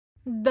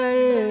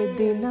در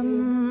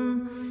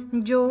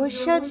دلم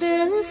جوشد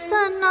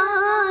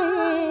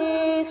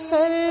سنائے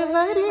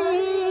سرورے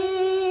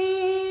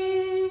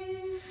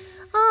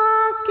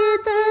آ کے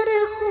در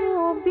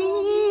خوبی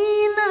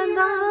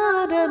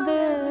ندارد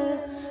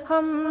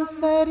ہم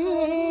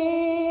سرے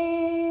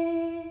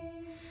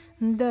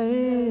در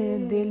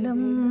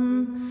دلم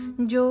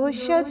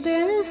جوشد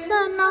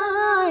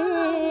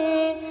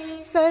سنائے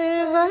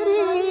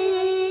سرورے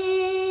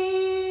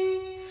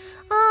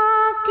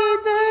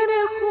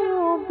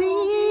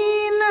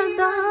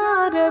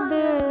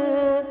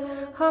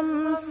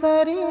ہم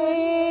سرے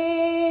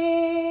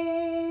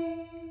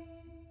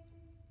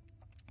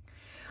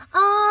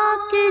آ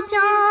کے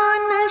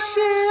جانش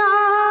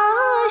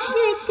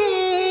عاشق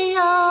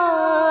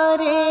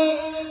یار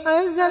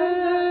ازل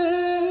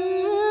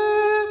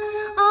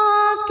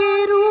آ کے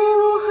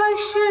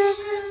روحش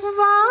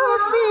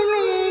واصل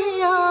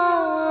یا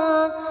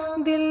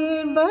دل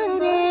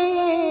برے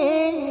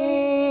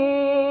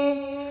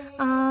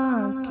آ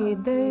کے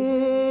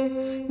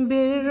در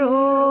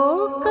برو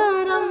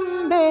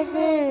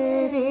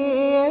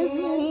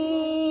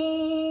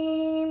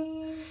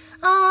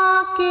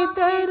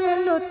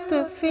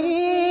لطف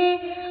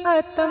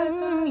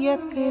عطم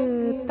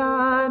یکتا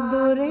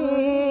درے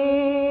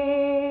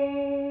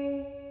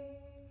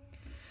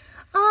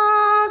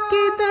آ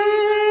کے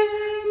در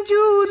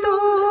جود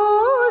و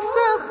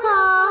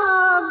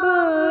سخاب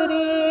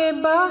رے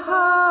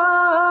بہار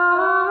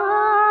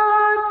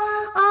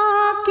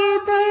آ کے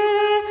در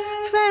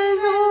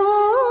فیض و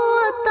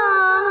عطا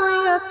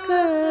یک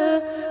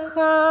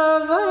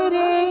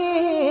خاورے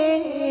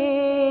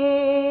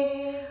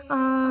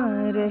آ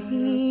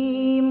رہی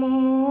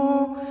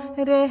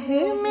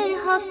رحم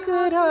حق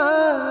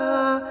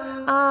را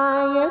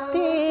آیت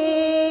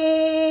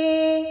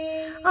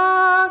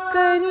آ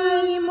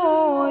کریم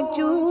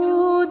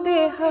موجود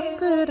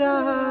حق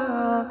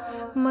را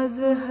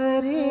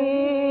مظہر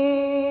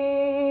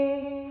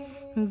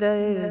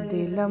در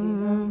دلم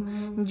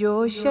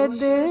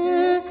جوشد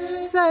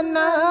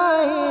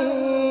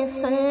ثنائے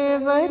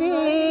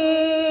سرورے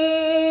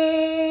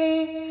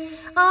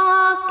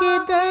آ کے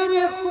در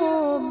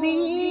خوبی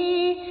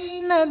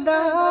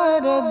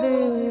ندارد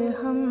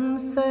ہم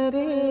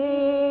سرے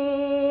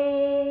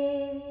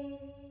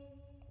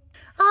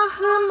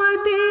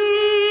احمدی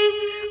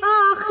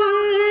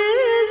آخر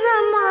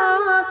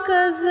زمان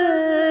کز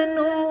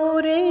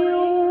نور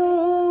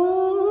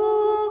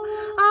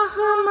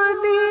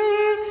احمدی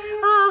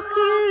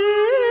آخر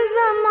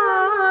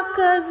زمان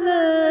کز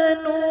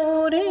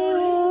نور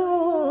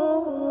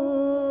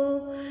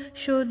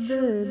شد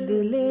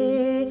دل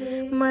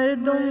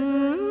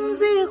مردم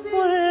زی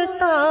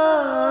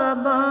خورتاباں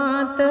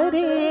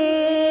ترے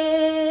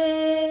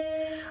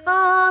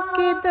آ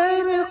کے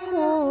در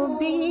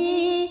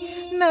خوبی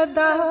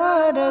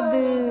ندارد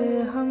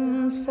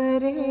ہم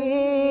سرے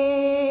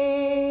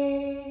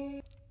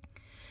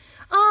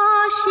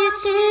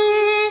عاشق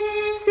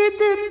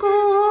صدق و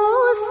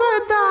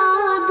صدا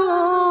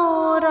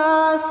دو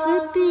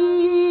راستی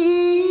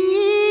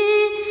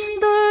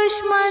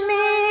دشمن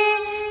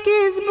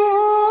کذب و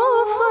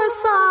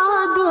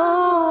فساد و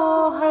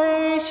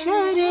ہر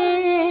شرے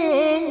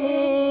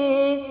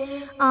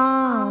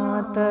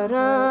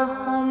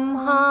ترحم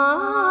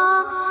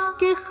ہاں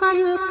کہ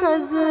خلق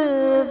از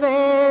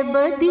وے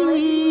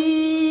بدید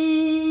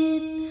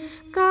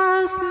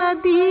کس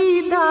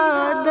ندیدہ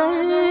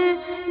در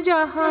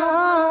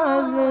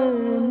جہاز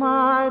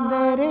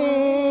مادرے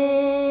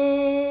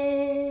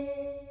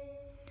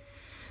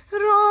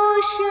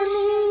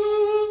روشنی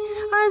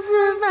از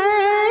وے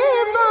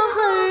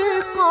بہر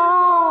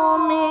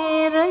قوم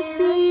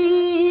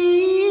رسید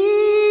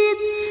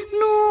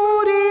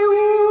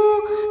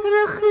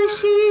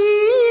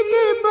شید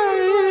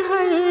بر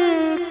ہر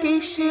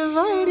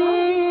کشورے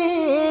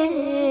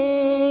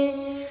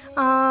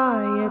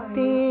آیت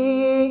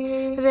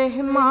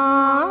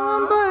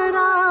رحمان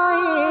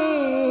برائے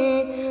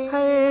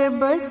ہر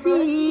بصیر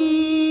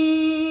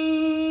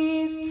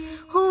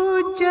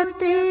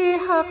حجت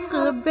حق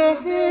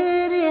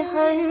بہر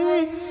ہر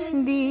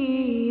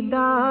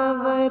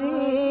دیداورے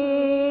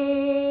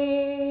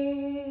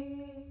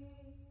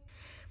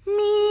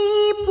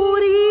می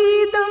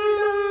پوری دم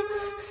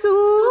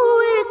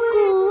سوئے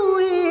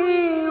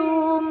کوئے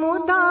او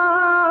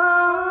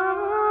مدام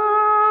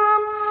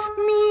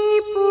می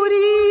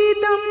پوری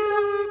دم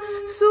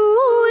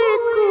سوئے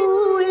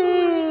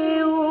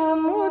کوئے او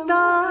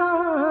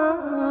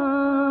مدام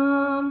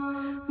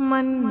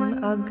من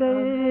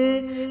اگر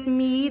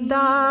می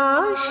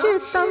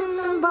داشتم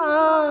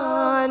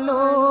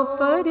بالو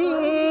پرے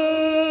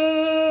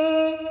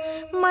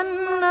من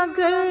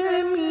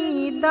اگر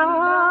می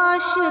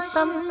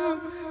داشتم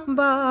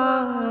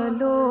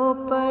بالو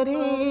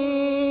پرے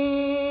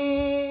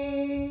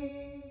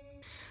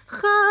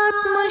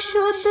ختم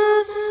شد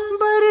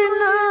بر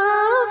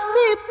نفس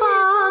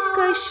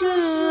پاکش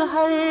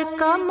ہر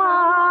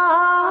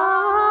کمال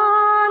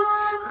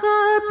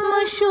ختم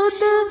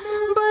شد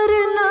بر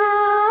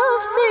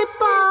نفس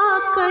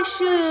پاکش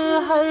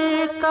ہر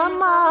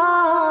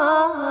کمال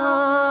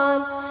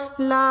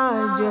لا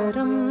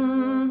لاجرم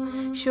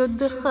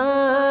شد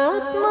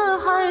ختم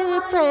ہر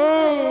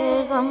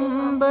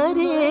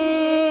پیغمبرے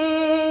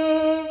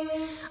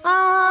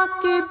آ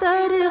کے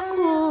در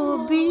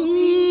خوبی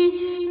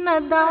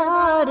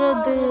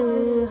ندارد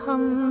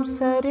ہم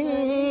سرے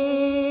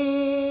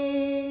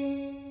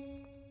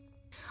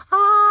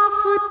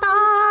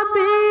آفتاب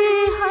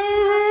ہر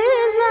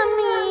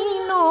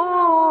زمینوں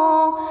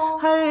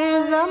ہر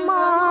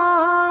زمان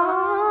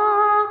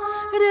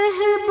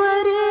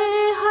رہبر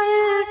ہر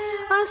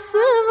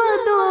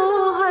اسود و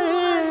ہر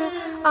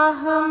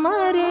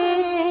احمر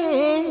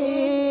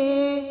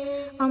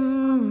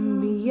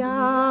انبیاء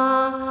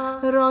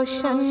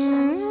روشن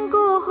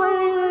گوہر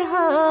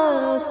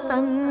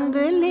ہستند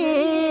لے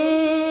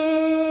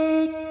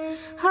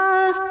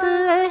ہست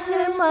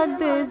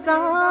احمد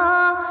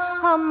زاں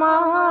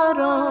ہمارا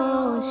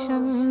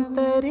روشن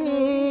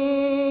ترے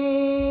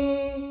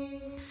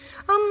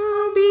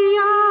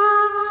انبیاء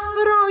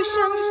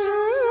روشن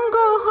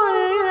گوہر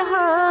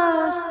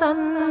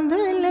ہستند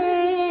لے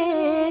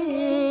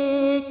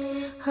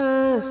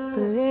ہست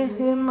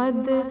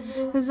احمد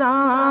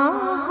زاں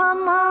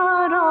ہمارا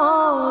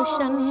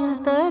روشن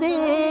ترے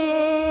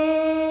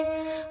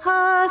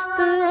ہست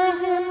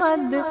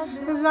احمد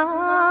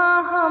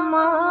زاں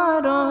ہمارا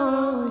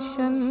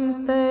روشن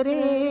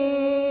ترے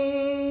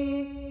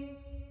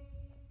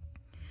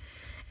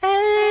اے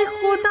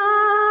خدا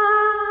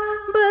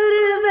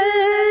بروے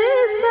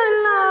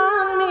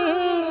سلام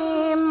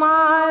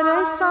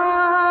مارسا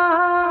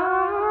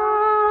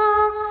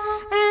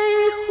اے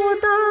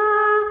خدا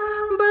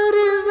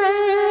بروے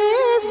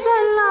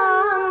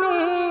سلام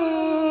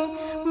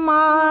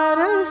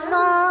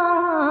مارسا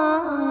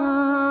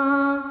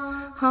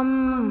ہم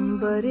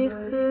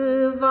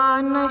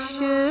برخوانش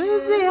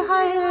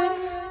زہر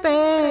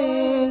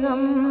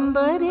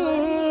پیغمبرے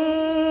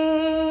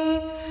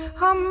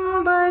ہم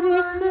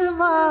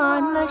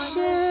برخوانش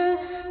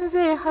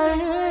زہر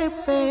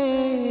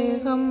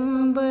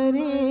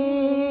پیغمبرے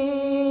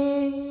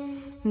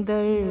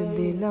در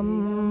دلم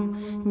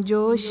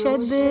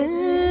جوشد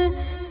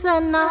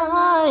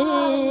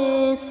سنائے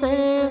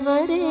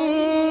سرورے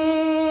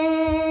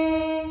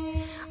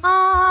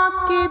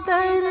آکے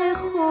در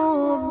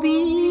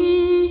خوبی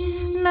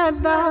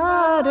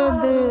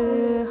ندارد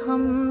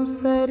ہم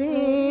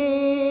سرے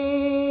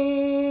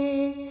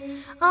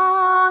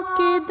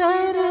آکے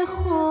در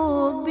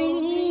خوبی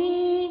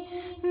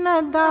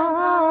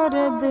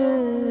ندارد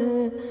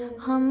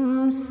ہم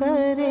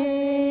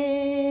سرے